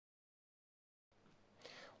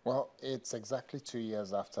Well, it's exactly 2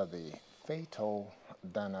 years after the fatal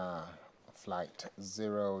Dana Flight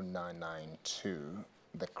 0992,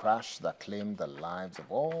 the crash that claimed the lives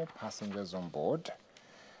of all passengers on board.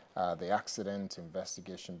 The Accident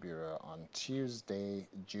Investigation Bureau on Tuesday,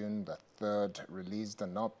 June the 3rd, released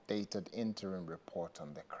an updated interim report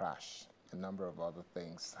on the crash. A number of other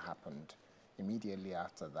things happened immediately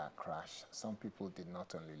after that crash. Some people did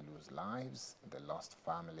not only lose lives, they lost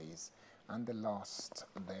families, and they lost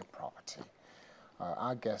their property.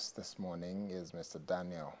 Our guest this morning is Mr.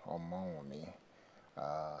 Daniel Omowumi.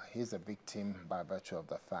 He's a victim by virtue of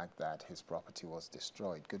the fact that his property was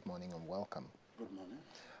destroyed. Good morning and welcome. Good morning.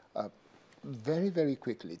 Very, very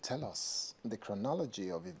quickly, tell us the chronology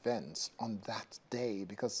of events on that day,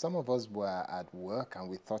 because some of us were at work and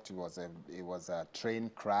we thought it was a train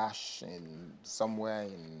crash in somewhere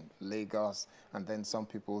in Lagos, and then some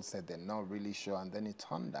people said they're not really sure, and then it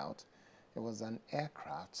turned out it was an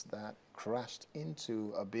aircraft that crashed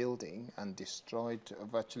into a building and destroyed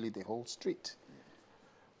virtually the whole street.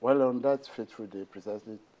 Well, on that fateful day,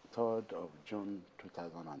 precisely 3rd of June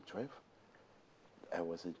 2012, I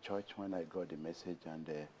was in church when I got the message, and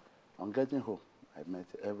on getting home, I met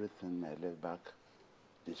everything I left back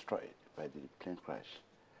destroyed by the plane crash.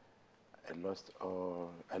 I lost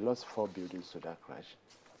 4 buildings to that crash.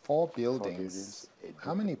 4 4 buildings. buildings.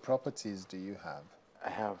 How many properties do you have? I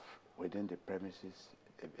have within the premises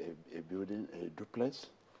a building, a duplex,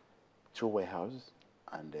 2 warehouses,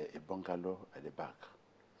 and a bungalow at the back.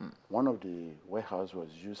 One of the warehouse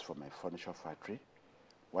was used for my furniture factory,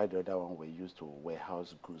 while the other one were used to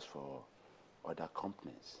warehouse goods for other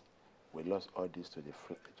companies. We lost all this to the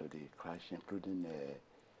crash, including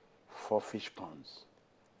 4 fish ponds.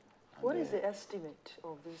 What is the estimate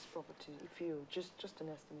of this property, if you just an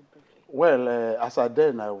estimate briefly? Well, as I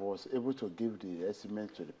then, I was able to give the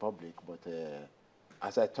estimate to the public, but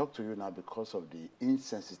as I talk to you now, because of the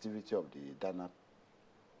insensitivity of the Dana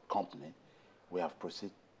company, we have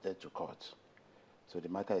proceeded to court. So the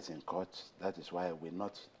matter is in court. That is why we're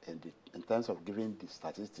not, in terms of giving the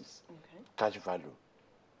statistics, cash value,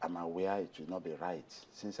 I'm aware it will not be right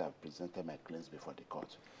since I've presented my claims before the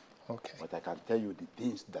court. Okay. But I can tell you the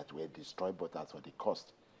things that were destroyed, but as for the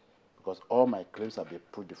cost, because all my claims have been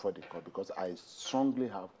put before the court, because I strongly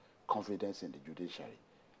have confidence in the judiciary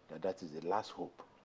that that is the last hope